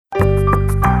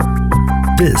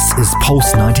This is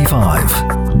Pulse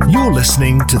 95. You're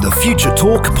listening to the Future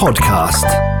Talk podcast.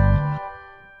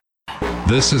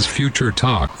 This is Future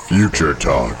Talk. Future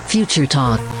Talk. Future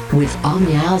Talk with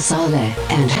Omnia Al Saleh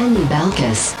and Hani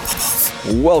Balkis.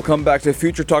 Welcome back to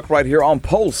Future Talk right here on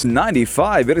Pulse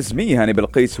 95. It is me, Hani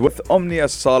Balkis, with Omnia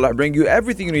Saleh, bringing you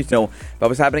everything you need to know about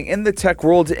what's happening in the tech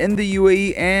world, in the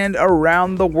UAE, and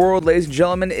around the world. Ladies and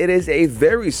gentlemen, it is a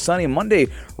very sunny Monday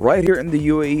right here in the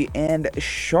UAE and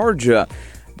Sharjah.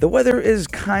 The weather is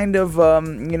kind of,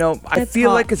 I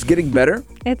feel hot. like it's getting better.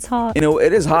 It's hot.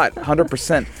 It is hot,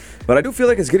 100%. But I do feel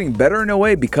like it's getting better in a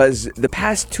way because the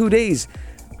past 2 days,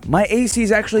 my AC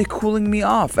is actually cooling me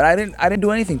off, and I didn't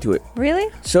do anything to it. Really?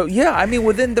 So yeah, I mean,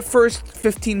 within the first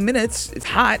 15 minutes, it's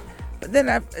hot, but then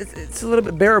it's a little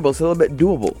bit bearable. It's a little bit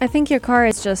doable. I think your car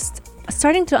is just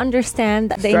starting to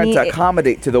understand that they Trying need to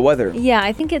accommodate to the weather. Yeah,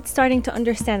 I think it's starting to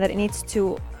understand that it needs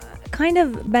to kind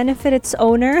of benefit its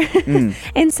owner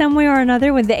in some way or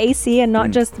another with the AC and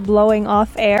not just blowing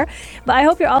off air. But I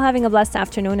hope you're all having a blessed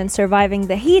afternoon and surviving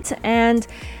the heat. And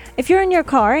if you're in your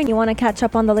car and you want to catch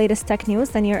up on the latest tech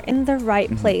news, then you're in the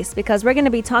right place, because we're going to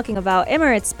be talking about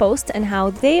Emirates Post and how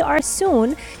they are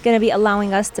soon going to be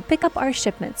allowing us to pick up our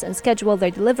shipments and schedule their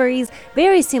deliveries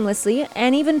very seamlessly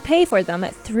and even pay for them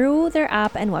through their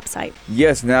app and website.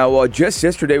 Yes, now just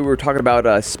yesterday we were talking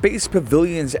about space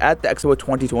pavilions at the Expo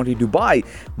 2020 Dubai,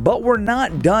 but we're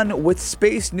not done with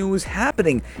space news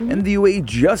happening in the UAE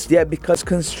just yet, because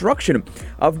construction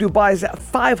of Dubai's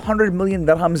 500 million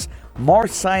dirhams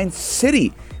Mars Science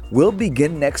City will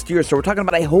begin next year. So we're talking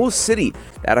about a whole city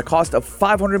at a cost of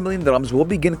 500 million dirhams will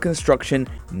begin construction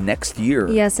next year.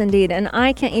 Yes, indeed. And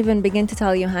I can't even begin to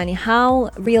tell you, Hani, how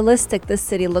realistic this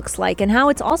city looks like and how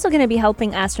it's also going to be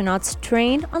helping astronauts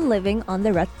train on living on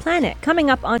the red planet. Coming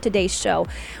up on today's show,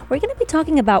 we're going to be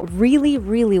talking about really,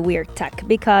 really weird tech,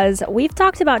 because we've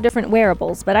talked about different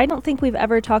wearables, but I don't think we've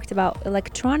ever talked about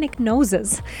electronic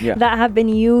noses that have been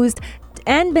used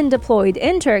and been deployed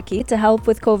in Turkey to help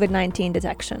with COVID-19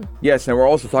 detection. Yes, and we're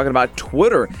also talking about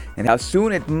Twitter and how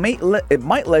soon it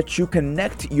might let you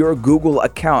connect your Google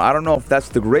account. I don't know if that's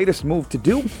the greatest move to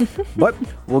do, but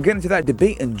we'll get into that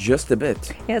debate in just a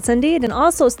bit. Yes, indeed. And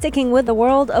also sticking with the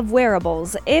world of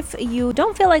wearables, if you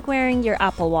don't feel like wearing your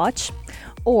Apple Watch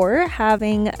or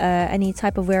having any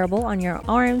type of wearable on your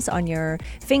arms, on your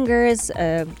fingers,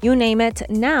 you name it,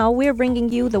 now we're bringing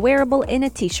you the wearable in a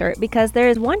t-shirt, because there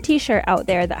is one t-shirt out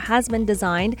there that has been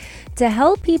designed to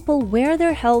help people wear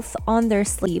their health on their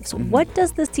sleeves. What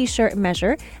does this t-shirt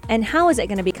measure, and how is it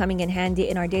going to be coming in handy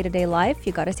in our day-to-day life?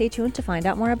 You got to stay tuned to find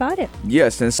out more about it.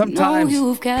 Yes, and sometimes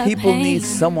people need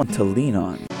someone to lean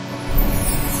on.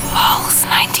 Pulse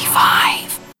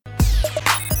 95.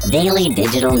 Daily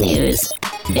digital news.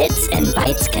 Bits and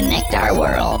bytes connect our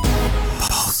world.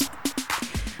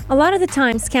 A lot of the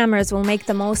time, scammers will make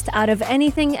the most out of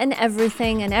anything and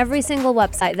everything and every single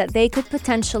website that they could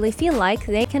potentially feel like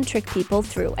they can trick people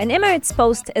through. And Emirates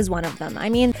Post is one of them. I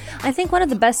mean, I think one of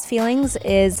the best feelings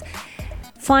is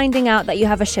finding out that you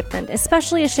have a shipment,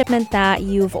 especially a shipment that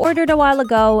you've ordered a while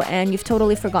ago and you've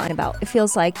totally forgotten about. It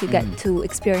feels like you get to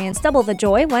experience double the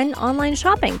joy when online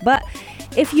shopping. But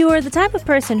if you are the type of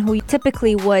person who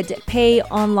typically would pay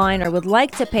online or would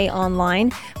like to pay online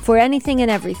for anything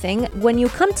and everything, when you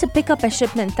come to pick up a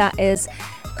shipment that is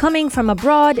coming from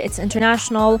abroad, it's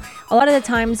international, a lot of the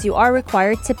times you are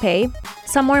required to pay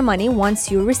some more money once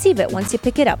you receive it, once you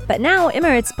pick it up. But now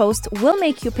Emirates Post will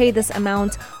make you pay this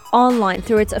amount online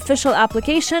through its official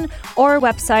application or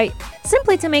website,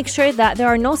 simply to make sure that there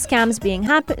are no scams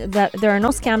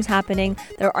happening,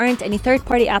 there aren't any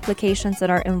third-party applications that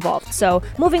are involved. So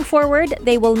moving forward,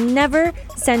 they will never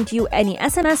send you any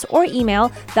SMS or email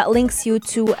that links you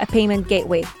to a payment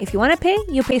gateway. If you want to pay,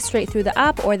 you pay straight through the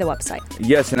app or the website.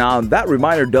 Yes, and that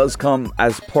reminder does come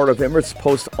as part of Emirates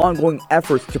Post's ongoing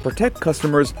efforts to protect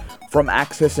customers from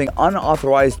accessing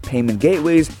unauthorized payment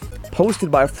gateways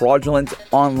posted by fraudulent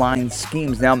online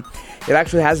schemes. Now, it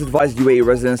actually has advised UAE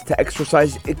residents to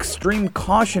exercise extreme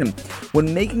caution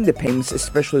when making the payments,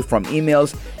 especially from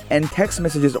emails and text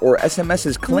messages or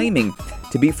SMSs claiming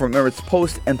to be from Emirates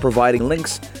Post and providing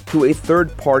links to a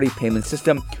third-party payment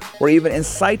system, or even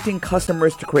inciting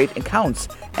customers to create accounts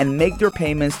and make their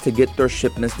payments to get their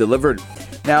shipments delivered.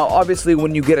 Now, obviously,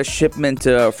 when you get a shipment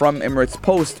from Emirates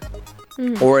Post,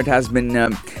 or it has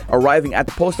been arriving at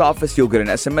the post office, you'll get an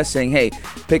SMS saying, hey,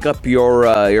 pick up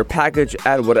your package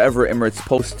at whatever Emirates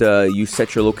Post you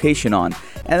set your location on.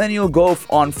 And then you'll go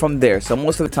on from there. So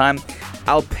most of the time,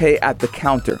 I'll pay at the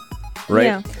counter, right?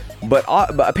 Yeah. But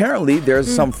apparently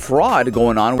there's some fraud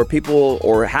going on where people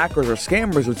or hackers or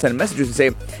scammers would send messages and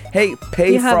say, hey,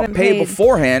 pay You haven't paid.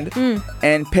 beforehand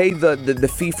and pay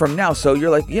the fee from now. So you're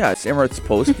like, yeah, it's Emirates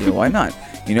Post. Why not?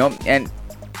 And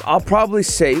I'll probably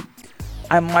say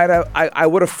I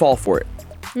would have fall for it.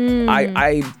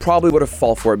 I probably would have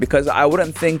fall for it because I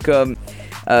wouldn't think.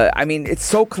 It's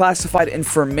so classified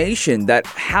information that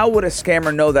how would a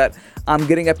scammer know that I'm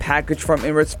getting a package from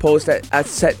Emirates Post at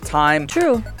set time?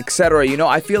 True. Etc.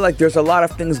 I feel like there's a lot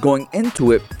of things going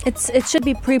into it. It should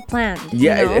be pre-planned.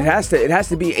 Yeah, it has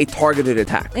to be a targeted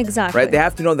attack. Exactly. Right? They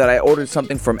have to know that I ordered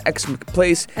something from X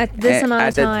place at this amount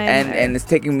of time, and it's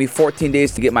taking me 14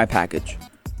 days to get my package.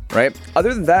 Right.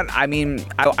 Other than that,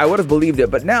 I would have believed it.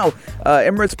 But now,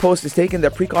 Emirates Post is taking their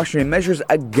precautionary measures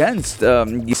against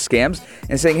these scams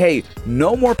and saying, hey,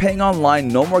 no more paying online,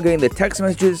 no more getting the text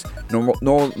messages,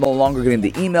 no longer getting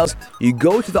the emails. You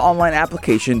go to the online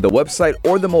application, the website,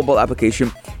 or the mobile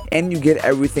application, and you get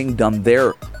everything done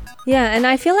there. Yeah, and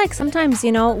I feel like sometimes,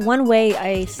 one way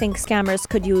I think scammers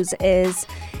could use is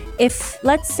if,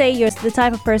 let's say, you're the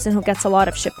type of person who gets a lot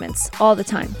of shipments all the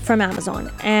time from Amazon,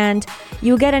 and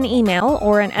you get an email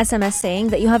or an SMS saying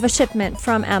that you have a shipment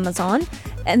from Amazon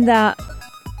and that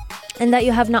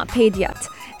you have not paid yet.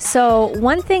 So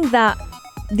one thing that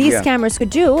these scammers could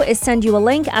do is send you a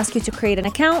link, ask you to create an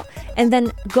account, and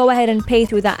then go ahead and pay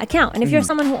through that account. And if you're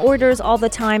someone who orders all the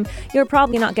time, you're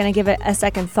probably not going to give it a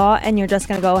second thought, and you're just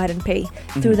going to go ahead and pay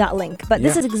through that link. But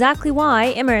this is exactly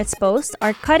why Emirates Post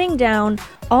are cutting down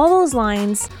all those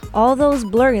lines, all those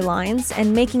blurry lines,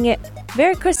 and making it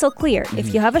very crystal clear.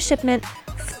 If you have a shipment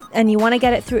and you want to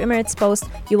get it through Emirates Post,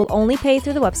 you will only pay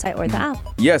through the website or the app.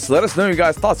 Yes, let us know your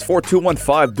guys' thoughts.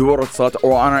 4215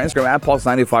 or on our Instagram at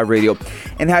Pulse95 Radio.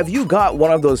 And have you got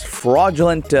one of those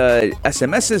fraudulent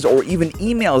SMSs or even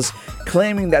emails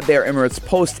claiming that they're Emirates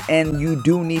Post and you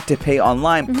do need to pay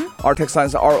online? Our text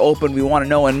lines are open. We want to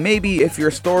know. And maybe if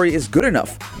your story is good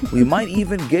enough, we might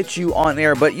even get you on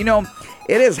air. But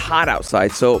it is hot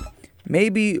outside, so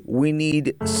maybe we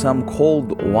need some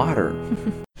cold water.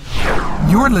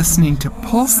 You're listening to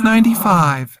Pulse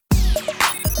 95.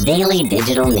 Daily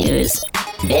digital news.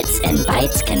 Bits and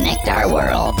bytes connect our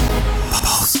world.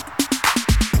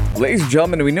 Ladies and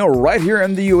gentlemen, we know right here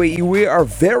in the UAE, we are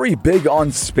very big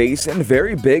on space and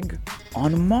very big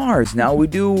on Mars. Now, we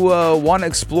do want to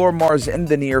explore Mars in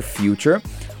the near future.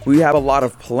 We have a lot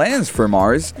of plans for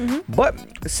Mars. But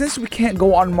since we can't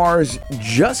go on Mars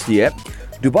just yet,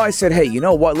 Dubai said, hey, you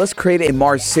know what? Let's create a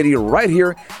Mars city right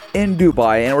here in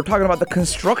Dubai. And we're talking about the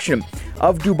construction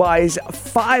of Dubai's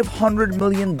 500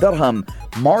 million dirham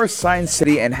Mars Science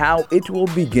City and how it will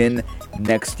begin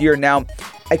next year. Now,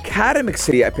 Academic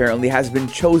City apparently has been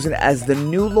chosen as the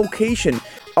new location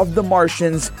of the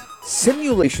Martians'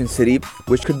 simulation city,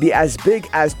 which could be as big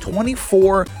as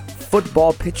 24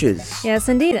 football pitches. Yes,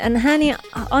 indeed. And Hani,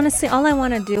 honestly, all I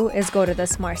want to do is go to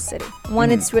this Mars City.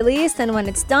 When it's released and when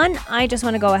it's done, I just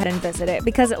want to go ahead and visit it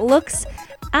because it looks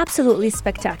absolutely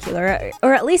spectacular,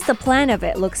 or at least the plan of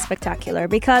it looks spectacular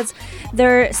because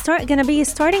they're going to be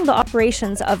starting the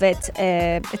operations of it.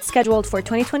 It's scheduled for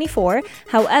 2024.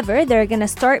 However, they're going to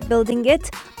start building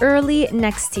it early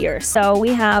next year. So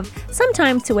we have some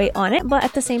time to wait on it, but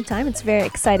at the same time, it's very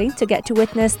exciting to get to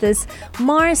witness this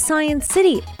Mars Science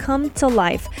City come to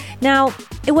life. Now,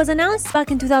 it was announced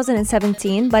back in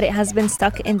 2017, but it has been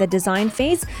stuck in the design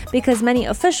phase because many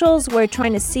officials were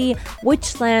trying to see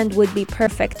which land would be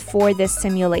perfect for this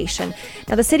simulation.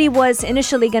 Now, the city was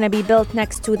initially going to be built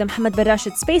next to the Mohammed bin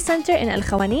Rashid Space Center in Al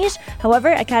Khawanij. However,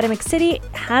 Academic City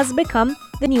has become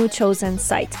the new chosen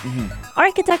site.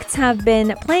 Architects have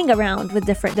been playing around with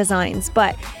different designs,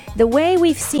 but the way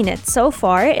we've seen it so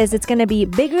far is it's going to be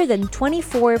bigger than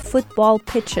 24 football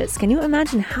pitches. Can you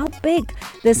imagine how big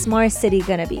this Mars City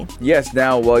going to be? Yes,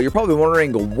 now you're probably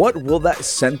wondering, what will that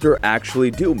center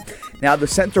actually do? Now, the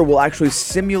center will actually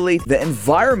simulate the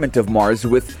environment of Mars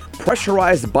with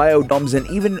pressurized biodomes and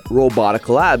even robotic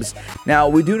labs. Now,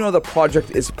 we do know the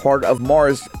project is part of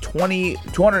Mars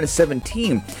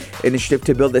 217 initiative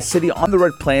to build a city on the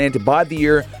red planet by the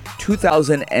year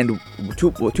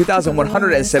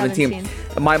 2117.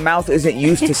 My mouth isn't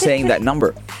used to saying that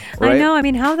number. Right? I know. I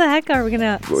mean, how the heck are we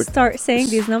going to start saying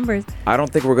these numbers? I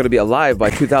don't think we're going to be alive by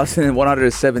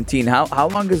 2117. How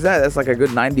long is that? That's like a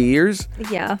good 90 years?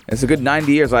 Yeah. It's a good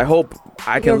 90 years. I hope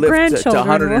I can live to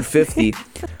 150.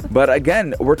 But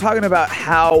again, we're talking about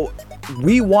how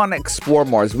we want to explore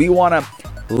Mars. We want to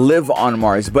live on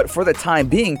Mars. But for the time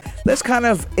being, let's kind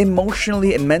of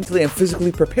emotionally and mentally and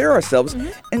physically prepare ourselves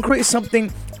and create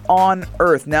something on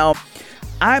Earth. Now,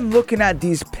 I'm looking at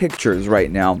these pictures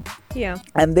right now. Yeah.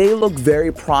 And they look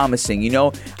very promising. You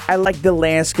know, I like the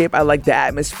landscape. I like the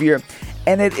atmosphere.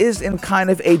 and it is in kind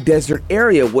of a desert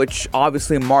area, which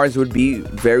obviously Mars would be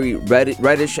very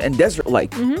reddish and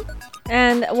desert-like.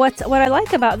 And what I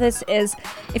like about this is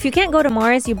if you can't go to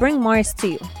Mars, you bring Mars to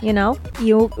you, you know?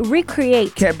 You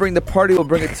recreate. Can't bring the party, we'll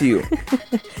bring it to you.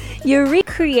 You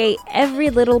recreate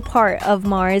every little part of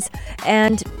Mars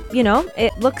and, you know,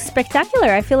 it looks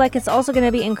spectacular. I feel like it's also going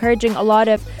to be encouraging a lot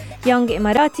of young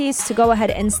Emiratis to go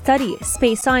ahead and study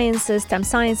space sciences, STEM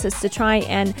sciences, to try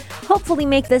and hopefully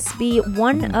make this be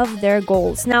one of their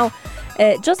goals. Now,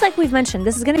 just like we've mentioned,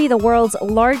 this is going to be the world's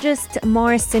largest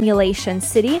Mars simulation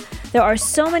city. There are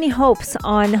so many hopes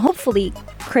on hopefully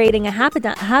creating a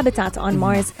habitat on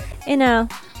Mars in a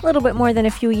little bit more than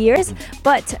a few years,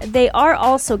 but they are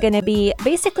also going to be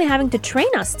basically having to train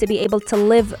us to be able to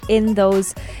live in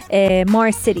those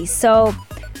Mars cities. So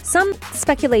some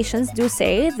speculations do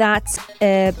say that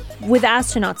with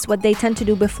astronauts, what they tend to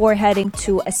do before heading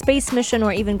to a space mission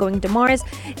or even going to Mars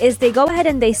is they go ahead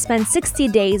and they spend 60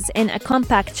 days in a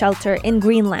compact shelter in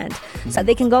Greenland. So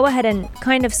they can go ahead and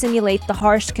kind of simulate the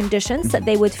harsh conditions that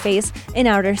they would face in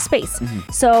outer space.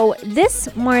 So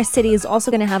this Mars city is also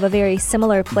going to have a very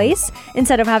similar place.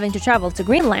 Instead of having to travel to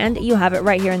Greenland, you have it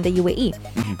right here in the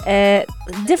UAE.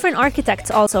 Different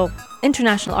architects also,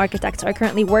 international architects, are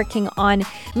currently working on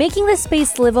making the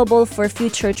space livable for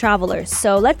future travelers.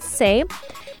 So let's say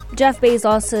Jeff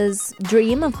Bezos's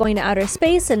dream of going to outer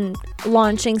space and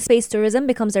launching space tourism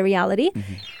becomes a reality.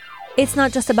 It's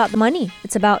not just about the money.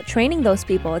 It's about training those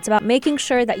people. It's about making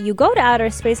sure that you go to outer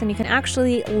space and you can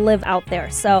actually live out there.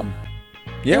 So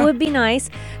it would be nice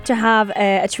to have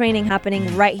a training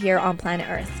happening right here on planet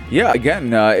Earth. Yeah,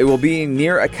 again, it will be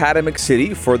near Academic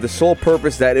City for the sole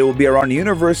purpose that it will be around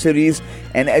universities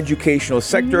and educational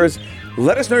sectors.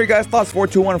 Let us know your guys' thoughts,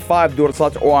 4215, do it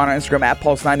slots, or on our Instagram at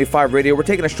Pulse95 Radio. We're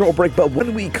taking a short break, but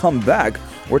when we come back,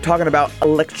 we're talking about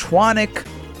electronic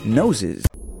noses.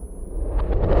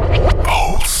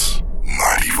 Pulse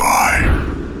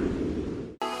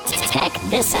 95. Check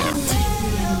this out.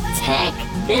 Check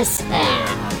this out.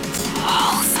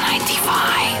 Pulse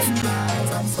 95.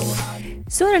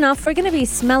 Soon enough, we're going to be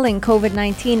smelling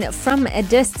COVID-19 from a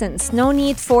distance. No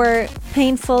need for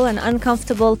painful and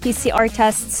uncomfortable PCR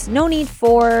tests. No need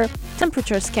for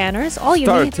temperature scanners. All you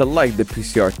Started need... to like the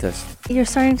PCR test. You're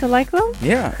starting to like them?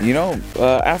 Yeah, you know,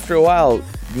 after a while,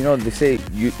 you know, they say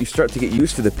you start to get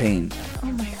used to the pain.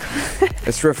 Oh my God.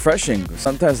 It's refreshing.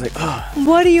 Sometimes like,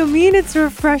 What do you mean it's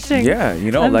refreshing? yeah,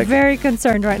 you know, I'm like very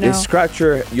concerned right they now. scratch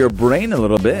your brain a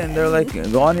little bit and they're like,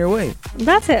 go on your way.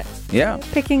 That's it. Yeah.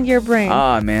 Picking your brain.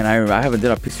 Man, I haven't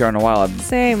done a PCR in a while.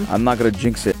 Same. I'm not going to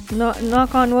jinx it. No,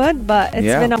 knock on wood, but it's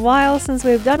been a while since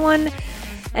we've done one.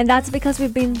 And that's because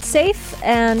we've been safe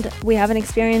and we haven't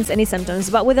experienced any symptoms.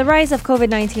 But with the rise of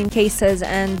COVID-19 cases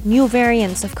and new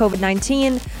variants of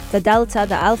COVID-19, the Delta,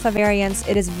 the Alpha variants,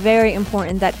 it is very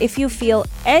important that if you feel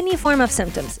any form of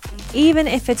symptoms, even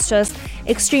if it's just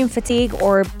extreme fatigue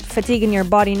or fatigue in your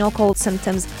body, no cold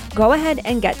symptoms, go ahead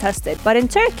and get tested. But in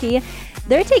Turkey,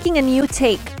 they're taking a new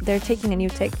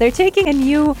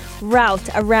route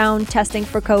around testing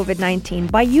for COVID-19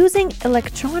 by using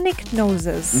electronic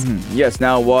noses. Yes,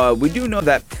 now we do know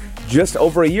that just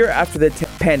over a year after the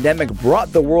pandemic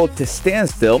brought the world to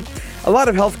standstill, a lot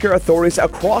of healthcare authorities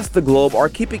across the globe are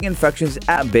keeping infections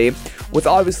at bay with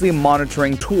obviously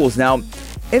monitoring tools. Now,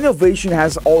 innovation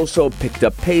has also picked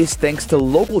up pace thanks to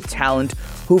local talent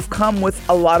who've come with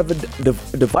a lot of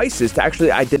devices to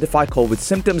actually identify COVID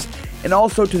symptoms and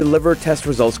also to deliver test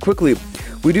results quickly.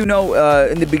 We do know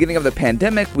in the beginning of the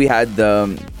pandemic, we had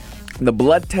the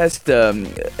blood test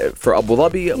for Abu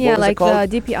Dhabi. Yeah, what was like it called?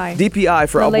 the DPI. DPI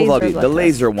for The Abu laser Dhabi, blood the test.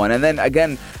 laser one. And then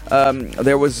again,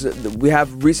 we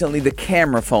have recently the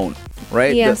camera phone,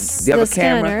 right? Yes, you have the a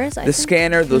camera, scanners, I the think.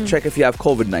 scanner, they'll check if you have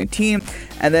COVID-19.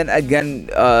 And then again,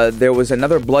 there was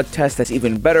another blood test that's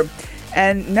even better.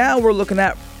 And now we're looking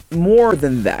at more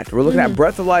than that. We're looking at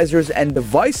breathalyzers and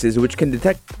devices which can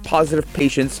detect positive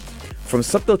patients from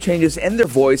subtle changes in their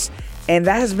voice, and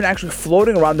that has been actually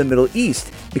floating around the Middle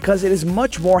East because it is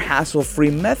much more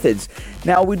hassle-free methods.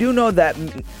 Now, we do know that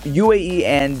UAE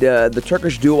and the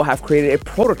Turkish duo have created a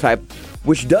prototype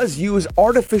which does use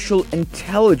artificial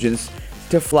intelligence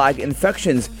to flag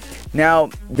infections. Now,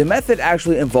 the method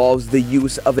actually involves the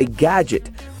use of a gadget,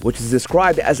 which is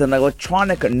described as an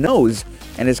electronic nose,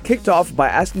 and is kicked off by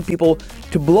asking people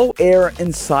to blow air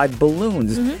inside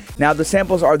balloons. Now, the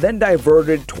samples are then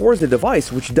diverted towards the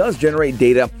device, which does generate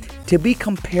data to be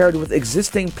compared with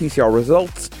existing PCR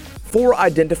results for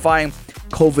identifying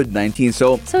COVID-19.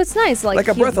 So it's nice. like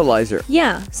a breathalyzer.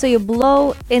 Yeah, so you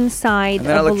blow inside And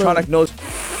then a electronic balloon. nose.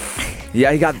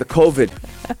 Yeah, he got the COVID.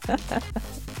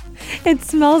 It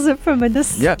smells it from a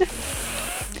distance. Yeah.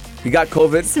 You got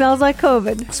COVID. Smells like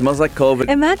COVID. Smells like COVID.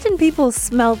 Imagine people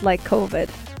smelled like COVID.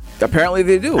 Apparently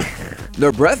they do.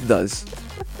 Their breath does.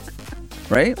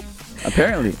 Right?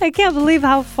 Apparently. I can't believe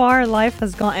how far life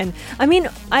has gotten. I mean,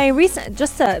 I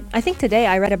think today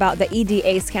I read about the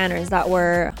EDA scanners that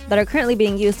are currently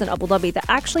being used in Abu Dhabi that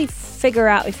actually figure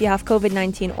out if you have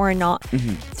COVID-19 or not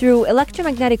through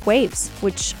electromagnetic waves,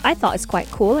 which I thought is quite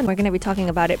cool, and we're going to be talking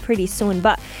about it pretty soon.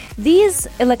 But these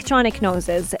electronic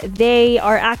noses, they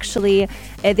are actually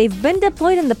they've been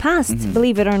deployed in the past,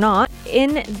 believe it or not,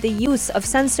 in the use of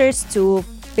sensors to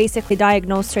basically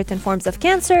diagnose certain forms of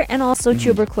cancer and also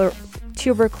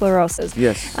tuberculosis.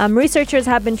 Yes. Researchers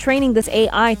have been training this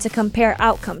AI to compare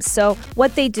outcomes. So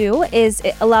what they do is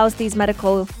it allows these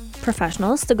medical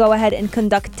professionals to go ahead and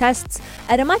conduct tests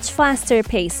at a much faster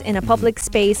pace in a public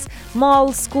space,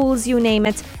 malls, schools, you name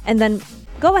it, and then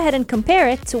go ahead and compare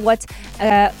it to what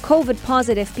a COVID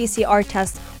positive PCR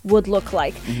test would look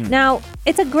like. Now,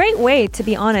 it's a great way, to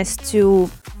be honest,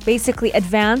 to basically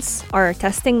advance our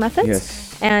testing methods.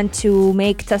 And to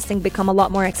make testing become a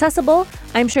lot more accessible.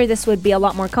 I'm sure this would be a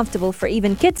lot more comfortable for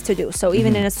even kids to do. So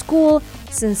even in a school,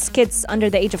 since kids under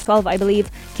the age of 12, I believe,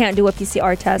 can't do a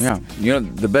PCR test. Yeah,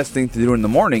 the best thing to do in the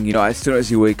morning, as soon as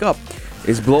you wake up,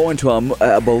 is blow into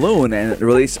a balloon and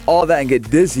release all that and get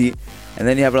dizzy. And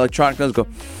then you have an electronic nose go,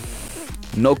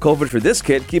 no COVID for this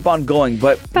kid, keep on going.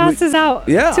 But passes out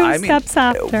 2 steps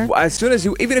after. As soon as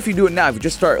even if you do it now, if you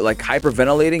just start like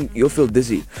hyperventilating, you'll feel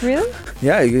dizzy. Really?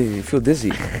 Yeah, you feel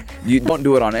dizzy. You don't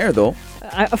do it on air though.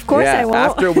 Of course I won't.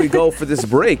 After we go for this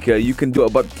break, you can do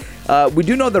it. But we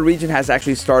do know the region has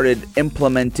actually started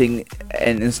implementing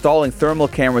and installing thermal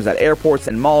cameras at airports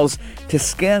and malls to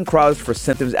scan crowds for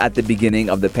symptoms at the beginning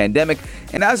of the pandemic.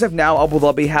 And as of now, Abu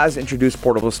Dhabi has introduced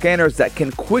portable scanners that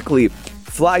can quickly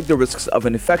flag the risks of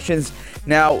infections.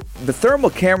 Now, the thermal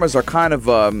cameras are kind of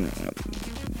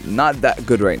not that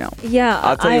good right now. Yeah,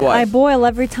 I'll tell you what. I boil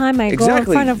every time I go in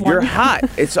front of one. You're hot.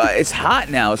 It's hot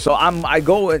now. So I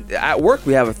go at work.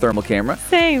 We have a thermal camera.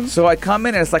 Same. So I come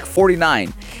in and it's like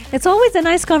 49. It's always a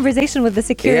nice conversation with the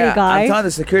security guy. I'm telling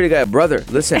the security guy, brother,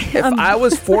 listen, if I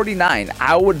was 49,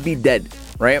 I would be dead.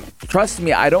 Right? Trust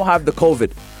me, I don't have the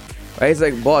COVID. Right? He's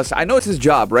like, boss, I know it's his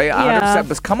job, right? 100%,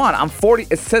 but come on, I'm 40.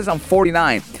 It says I'm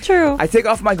 49. True. I take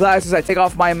off my glasses. I take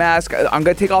off my mask. I'm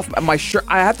going to take off my shirt.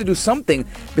 I have to do something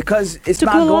because it's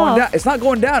not going down. It's not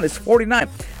going down. It's 49.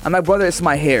 I'm like, brother, it's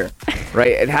my hair,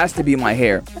 right? It has to be my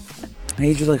hair. And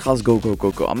he's just like, let's go.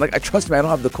 I'm like, trust me, I don't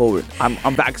have the COVID.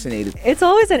 I'm vaccinated. It's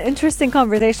always an interesting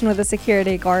conversation with a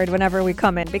security guard whenever we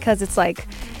come in because it's like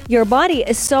your body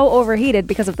is so overheated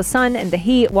because of the sun and the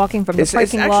heat walking from the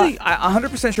parking lot. It's actually,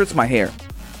 100% sure it's my hair.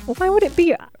 Why would it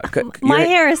be? My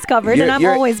hair is covered and I'm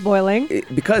always boiling.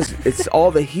 Because it's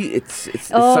all the heat. It's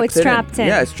trapped in.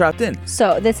 Yeah, it's trapped in.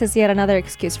 So this is yet another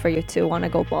excuse for you to want to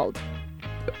go bald.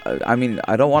 I mean,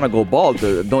 I don't want to go bald.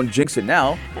 Don't jinx it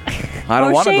now. I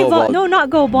don't want to go bald. No, not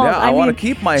go bald. Yeah, I want to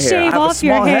keep my hair. Shave I have off a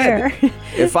small your hair. head.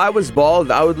 If I was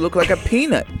bald, I would look like a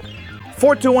peanut.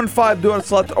 4215, do it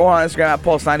select or on Instagram at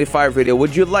Pulse95 Radio.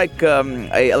 Would you like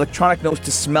a electronic nose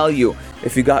to smell you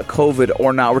if you got COVID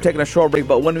or not? We're taking a short break,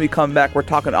 but when we come back, we're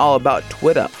talking all about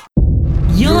Twitter.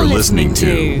 You're listening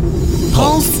to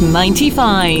Pulse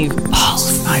 95.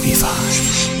 Pulse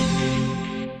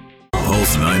 95.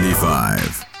 Pulse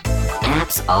 95.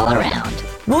 Apps all around.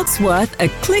 What's worth a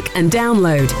click and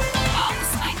download?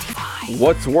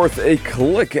 What's worth a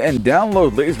click and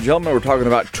download? Ladies and gentlemen, we're talking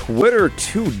about Twitter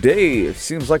today. It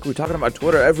seems like we're talking about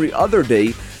Twitter every other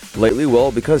day lately.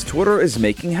 Well, because Twitter is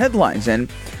making headlines.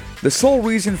 And the sole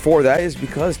reason for that is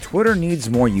because Twitter needs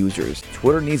more users.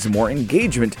 Twitter needs more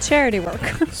engagement. Charity work.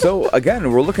 So,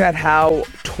 again, we're looking at how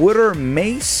Twitter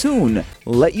may soon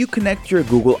let you connect your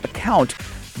Google account.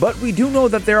 But we do know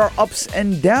that there are ups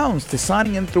and downs to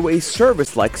signing in through a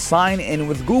service like Sign In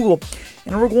with Google.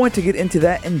 And we're going to get into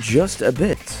that in just a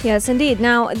bit. Yes, indeed.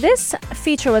 Now, this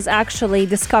feature was actually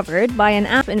discovered by an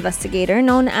app investigator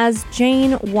known as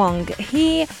Jane Wong.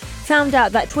 He found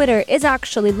out that Twitter is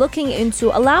actually looking into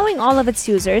allowing all of its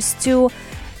users to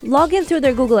log in through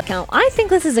their Google account. I think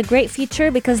this is a great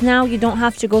feature because now you don't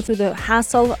have to go through the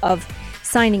hassle of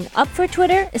signing up for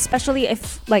Twitter, especially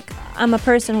if, like, I'm a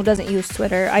person who doesn't use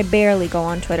Twitter. I barely go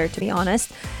on Twitter, to be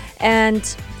honest. And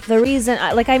the reason,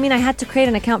 I had to create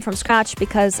an account from scratch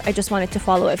because I just wanted to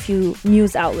follow a few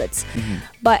news outlets.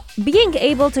 But being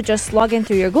able to just log in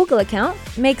through your Google account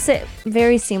makes it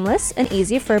very seamless and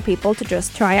easy for people to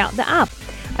just try out the app.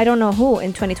 I don't know who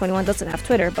in 2021 doesn't have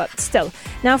Twitter, but still.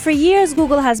 Now, for years,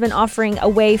 Google has been offering a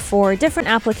way for different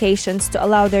applications to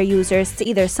allow their users to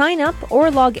either sign up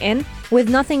or log in with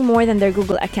nothing more than their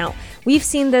Google account. We've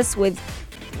seen this with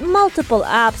multiple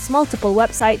apps, multiple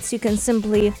websites. You can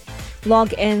simply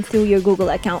log in through your Google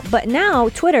account. But now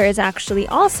Twitter is actually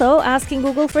also asking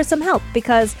Google for some help,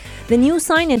 because the new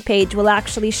sign-in page will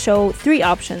actually show 3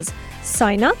 options: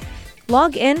 sign up,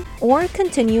 log in, or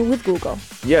continue with Google.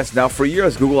 Yes, now for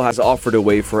years, Google has offered a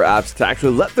way for apps to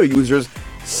actually let their users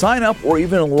sign up or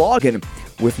even log in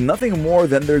with nothing more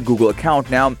than their Google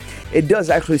account. Now, it does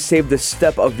actually save the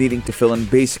step of needing to fill in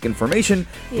basic information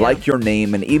like your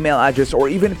name and email address, or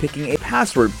even picking a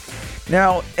password.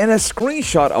 Now, in a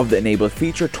screenshot of the enabled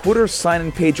feature, Twitter's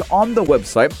sign-in page on the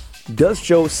website does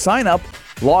show sign up,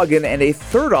 log in, and a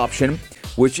third option,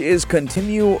 which is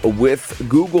continue with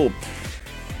Google.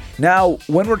 Now,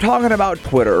 when we're talking about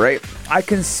Twitter, right, I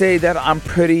can say that I'm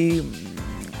pretty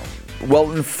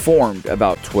well informed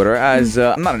about Twitter, as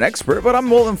I'm not an expert, but I'm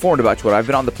well informed about Twitter. I've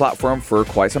been on the platform for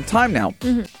quite some time now.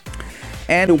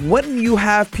 And when you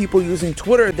have people using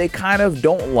Twitter, they kind of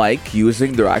don't like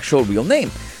using their actual real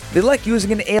name. They like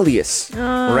using an alias,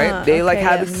 right? They like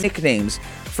having nicknames.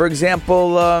 For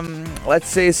example, let's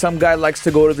say some guy likes to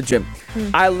go to the gym.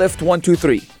 I lift 1, 2,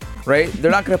 3. Right? They're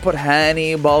not going to put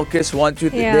Hani, Balkis, 1, 2,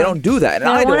 3. Yeah. They don't do that.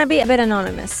 And I want to be a bit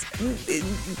anonymous.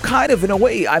 Kind of, in a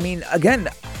way. I mean, again,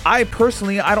 I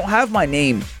don't have my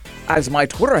name as my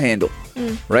Twitter handle,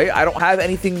 right? I don't have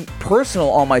anything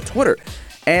personal on my Twitter.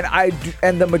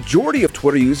 And the majority of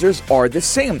Twitter users are the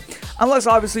same, unless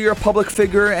obviously you're a public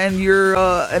figure and you're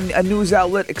a news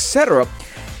outlet, etc.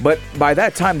 But by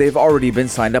that time, they've already been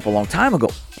signed up a long time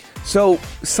ago. So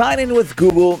sign in with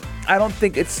Google, I don't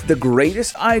think it's the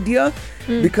greatest idea,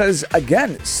 because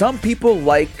again, some people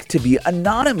like to be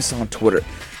anonymous on Twitter.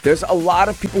 There's a lot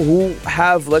of people who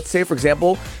have, let's say, for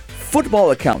example, football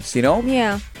accounts, you know?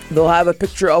 Yeah. They'll have a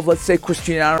picture of, let's say,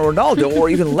 Cristiano Ronaldo or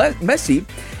even Messi.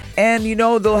 And, you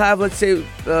know, they'll have, let's say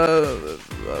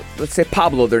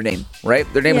Pablo, their name,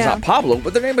 right? Their name is not Pablo,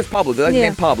 but their name is Pablo. They like the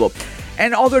name Pablo.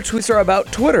 And all their tweets are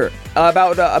about Twitter,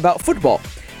 about football.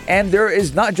 And there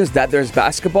is not just that. There's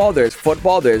basketball, there's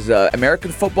football, there's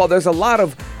American football. There's a lot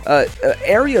of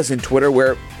areas in Twitter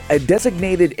where a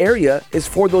designated area is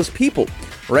for those people,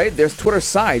 right? There's Twitter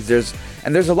sides, there's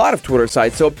a lot of Twitter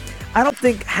sides. So I don't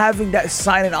think having that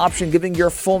sign-in option, giving your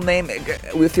full name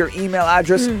with your email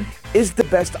address is the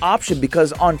best option,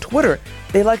 because on Twitter,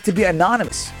 they like to be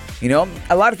anonymous. You know,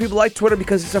 a lot of people like Twitter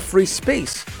because it's a free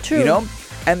space. True. You know,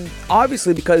 and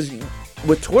obviously because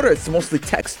with Twitter, it's mostly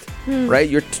text, right?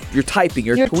 You're typing,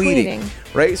 you're tweeting,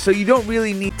 right? So you don't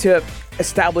really need to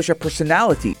establish a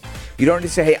personality. You don't need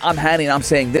to say, hey, I'm Hani and I'm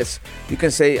saying this. You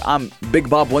can say, I'm Big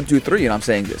Bob 1, 2, 3 and I'm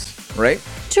saying this, right?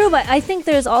 True, but I think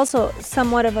there's also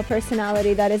somewhat of a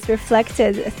personality that is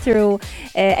reflected through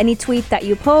any tweet that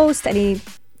you post,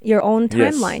 your own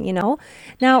timeline, you know?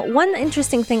 Now, one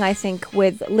interesting thing I think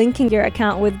with linking your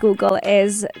account with Google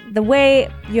is the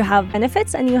way you have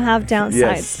benefits and you have downsides.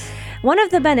 Yes. One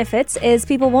of the benefits is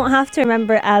people won't have to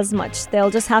remember as much. They'll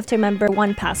just have to remember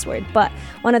one password. But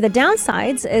one of the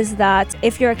downsides is that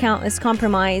if your account is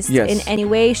compromised in any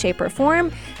way, shape, or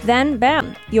form, then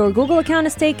bam, your Google account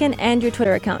is taken and your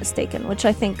Twitter account is taken, which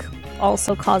I think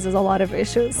also causes a lot of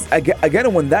issues.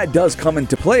 Again, when that does come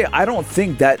into play, I don't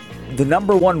think that the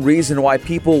number one reason why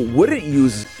people wouldn't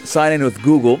use sign in with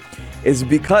Google is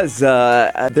because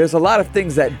there's a lot of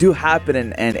things that do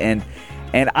happen,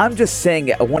 and I'm just saying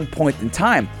at one point in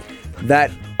time that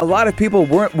a lot of people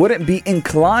wouldn't be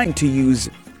inclined to use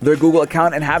their Google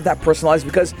account and have that personalized,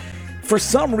 because for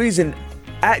some reason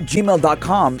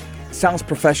 @gmail.com sounds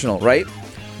professional, right?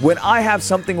 When I have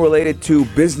something related to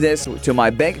business, to my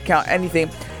bank account, anything,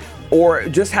 or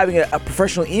just having a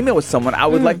professional email with someone, I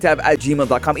would like to have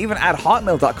 @gmail.com, even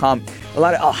 @hotmail.com. A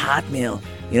lot of Hotmail.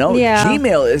 You know,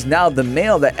 Gmail is now the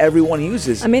mail that everyone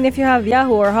uses. I mean, if you have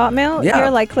Yahoo or Hotmail, you're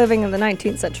like living in the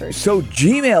 19th century. So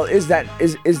Gmail is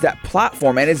that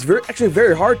platform, and it's actually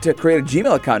very hard to create a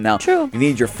Gmail account now. True. You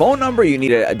need your phone number, you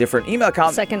need a different email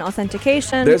account. Second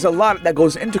authentication. There's a lot that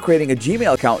goes into creating a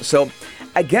Gmail account. So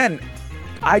again,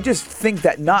 I just think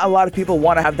that not a lot of people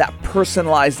want to have that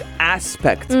personalized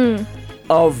aspect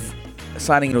of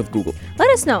signing in with Google. Let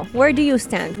us know, where do you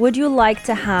stand? Would you like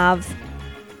to have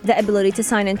the ability to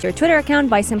sign into your Twitter account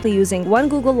by simply using one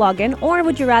Google login, or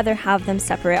would you rather have them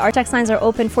separate? Our text lines are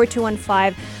open,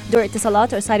 4215 Dur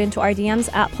Ittisalat, or slide into our DMs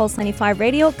at Pulse95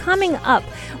 Radio. Coming up,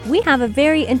 we have a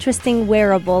very interesting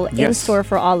wearable in store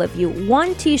for all of you.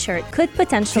 One t-shirt could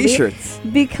potentially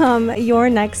become your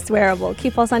next wearable.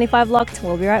 Keep Pulse 95 locked.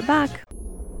 We'll be right back.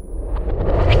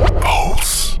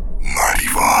 Pulse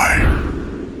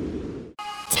 95.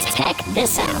 Check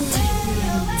this out.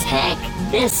 Check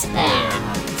this out.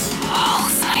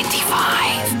 Pulse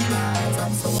 95.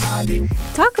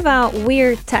 Talk about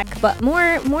weird tech. but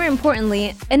more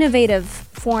importantly, innovative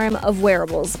form of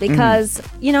wearables, because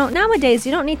nowadays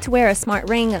you don't need to wear a smart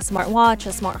ring, a smart watch,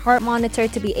 a smart heart monitor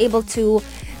to be able to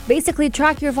basically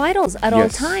track your vitals at all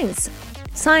times.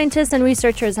 Scientists and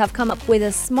researchers have come up with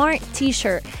a smart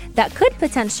t-shirt that could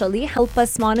potentially help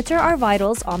us monitor our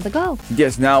vitals on the go.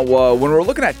 Yes, now when we're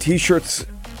looking at t-shirts,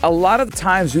 a lot of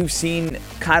times we've seen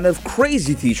kind of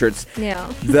crazy t-shirts.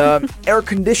 Yeah. The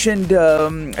air-conditioned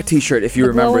t-shirt, if you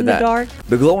remember that.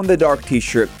 The glow-in-the-dark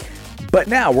t-shirt. But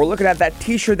now we're looking at that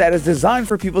t-shirt that is designed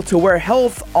for people to wear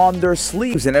health on their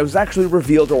sleeves, and it was actually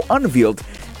revealed or unveiled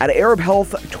at Arab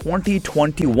Health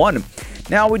 2021.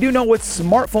 Now, we do know with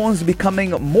smartphones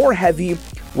becoming more heavy,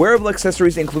 wearable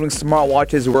accessories including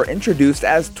smartwatches were introduced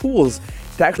as tools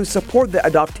to actually support the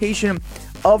adaptation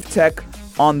of tech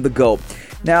on the go.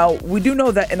 Now, we do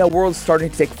know that in a world starting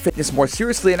to take fitness more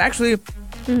seriously, and actually,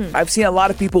 I've seen a lot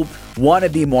of people want to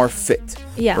be more fit.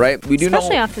 Yeah. Right? We do especially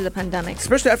know, after the pandemic.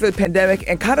 Especially after the pandemic,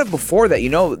 and kind of before that,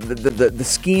 the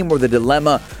scheme or the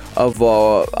dilemma of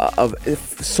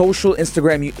social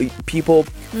Instagram people,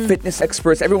 fitness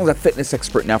experts. Everyone's a fitness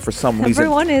expert now for some reason.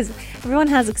 Everyone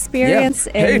has experience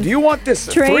in Hey, do you want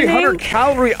this training?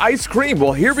 300-calorie ice cream?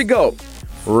 Well, here we go.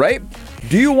 Right?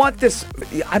 Do you want this?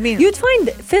 I mean, you'd find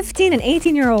 15 and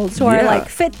 18-year-olds who are like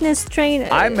fitness trainers.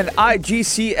 I'm an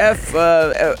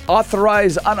IGCF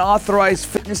authorized, unauthorized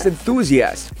fitness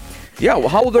enthusiast. Yeah, well,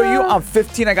 how old are you? I'm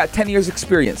 15. I got 10 years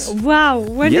experience. Wow.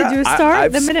 When did you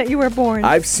start? The minute you were born.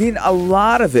 I've seen a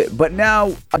lot of it. But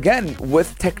now, again,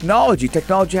 with technology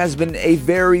has been a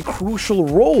very crucial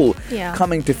role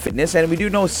coming to fitness. And we do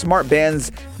know smart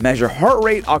bands measure heart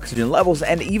rate, oxygen levels,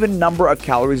 and even number of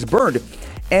calories burned.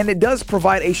 And it does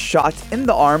provide a shot in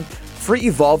the arm for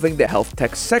evolving the health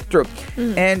tech sector.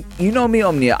 And you know me,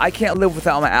 Omnia, I can't live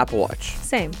without my Apple Watch.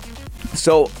 Same.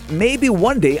 So maybe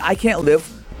one day I can't live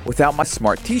without my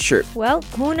smart t-shirt. Well,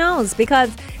 who knows?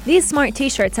 Because these smart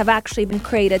t-shirts have actually been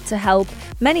created to help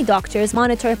many doctors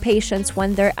monitor patients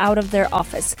when they're out of their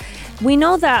office. We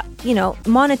know that,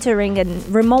 monitoring and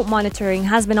remote monitoring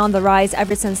has been on the rise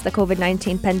ever since the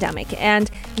COVID-19 pandemic. And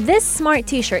this smart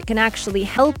t-shirt can actually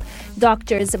help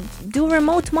doctors do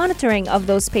remote monitoring of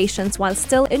those patients while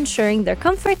still ensuring their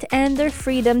comfort and their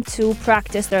freedom to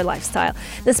practice their lifestyle.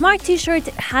 The smart t-shirt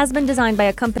has been designed by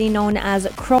a company known as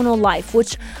Chrono Life,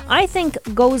 which I think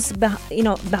goes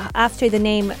after the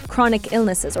name chronic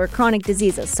illnesses or chronic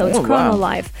diseases. So it's Chrono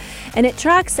Life. And it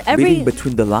tracks reading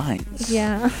between the lines.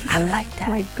 Yeah. I like that.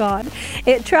 My God.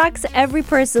 It tracks every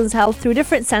person's health through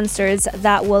different sensors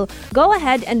that will go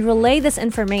ahead and relay this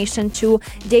information to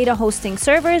data hosting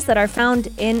servers that are found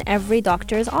in every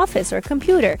doctor's office or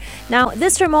computer. Now,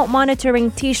 this remote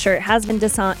monitoring t-shirt has been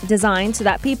designed so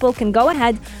that people can go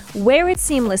ahead, wear it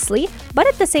seamlessly, but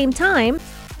at the same time,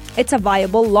 it's a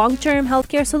viable long-term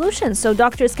healthcare solution, so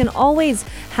doctors can always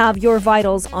have your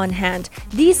vitals on hand.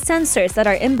 These sensors that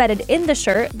are embedded in the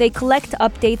shirt, they collect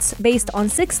updates based on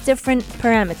 6 different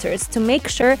parameters to make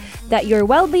sure that your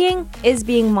well-being is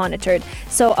being monitored.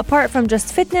 So apart from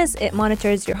just fitness, it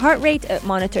monitors your heart rate, it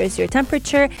monitors your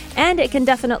temperature, and it can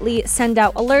definitely send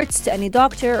out alerts to any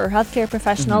doctor or healthcare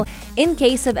professional in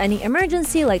case of any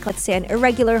emergency, like let's say an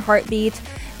irregular heartbeat,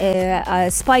 a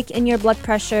spike in your blood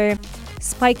pressure,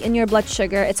 spike in your blood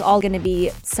sugar. It's all going to be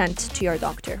sent to your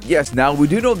doctor. Yes, now we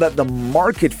do know that the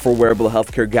market for wearable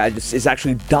healthcare gadgets is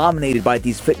actually dominated by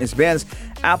these fitness bands.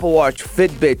 Apple Watch,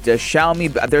 Fitbit,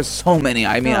 Xiaomi, there's so many.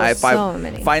 I mean, if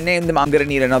I name them, I'm going to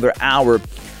need another hour.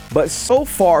 But so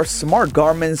far, smart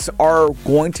garments are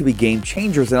going to be game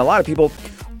changers. And a lot of people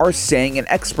are saying, and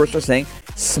experts are saying,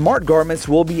 smart garments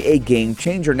will be a game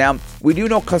changer. Now, we do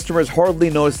know customers hardly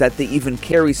notice that they even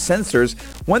carry sensors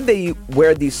when they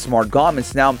wear these smart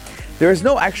garments. Now, there is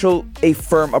no a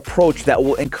firm approach that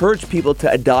will encourage people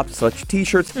to adopt such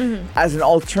t-shirts as an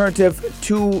alternative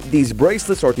to these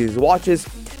bracelets or these watches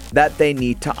that they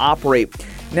need to operate.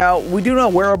 Now, we do know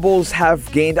wearables have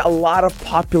gained a lot of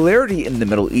popularity in the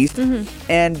Middle East,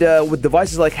 and with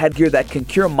devices like headgear that can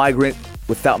cure migraine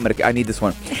without medication. I need this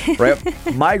one, right?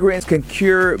 Migraines can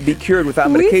be cured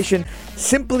without medication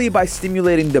simply by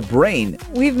stimulating the brain.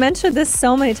 We've mentioned this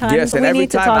so many times. Yes, and every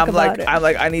time I'm like,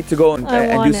 I need to go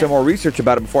and do some more research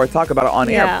about it before I talk about it on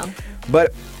air.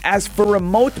 But as for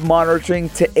remote monitoring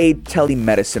to aid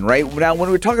telemedicine, right? Now, when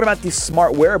we're talking about these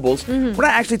smart wearables, we're not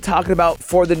actually talking about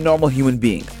for the normal human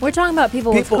being. We're talking about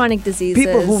people with chronic diseases.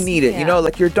 People who need it.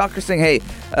 Like your doctor saying,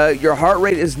 hey, your heart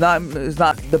rate is not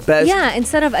the best. Yeah,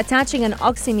 instead of attaching an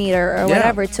oximeter or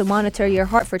whatever to monitor your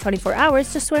heart for 24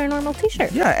 hours, just wear a normal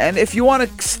t-shirt. Yeah, and if you want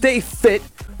to stay fit,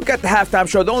 we got the halftime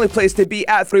show, the only place to be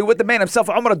at 3 with the man himself,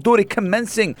 Omar Duri,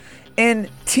 commencing in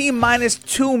T-minus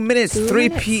 2 minutes, 3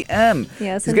 p.m.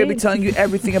 Yes, He's going to be indeed. telling you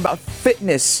everything about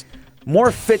fitness,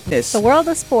 more fitness, The world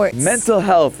of sports. mental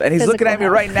health. And he's looking Physical at me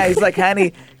health. right now. He's like,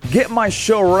 Hani, get my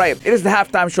show right. It is the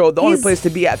halftime show, the only He's- place to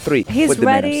be at 3. He's with the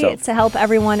man ready himself. to help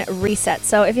everyone reset.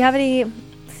 So if you have any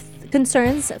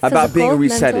concerns, About being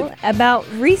physical, resetted. mental, about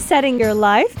resetting your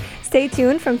life, stay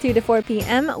tuned from 2 to 4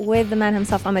 p.m. with the man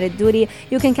himself, Ahmed Duri.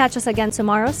 You can catch us again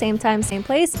tomorrow, same time, same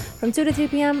place, from 2 to 3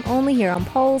 p.m. only here on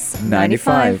Pulse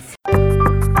 95.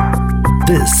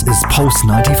 This is Pulse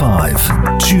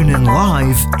 95. Tune in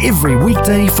live every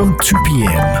weekday from 2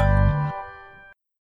 p.m.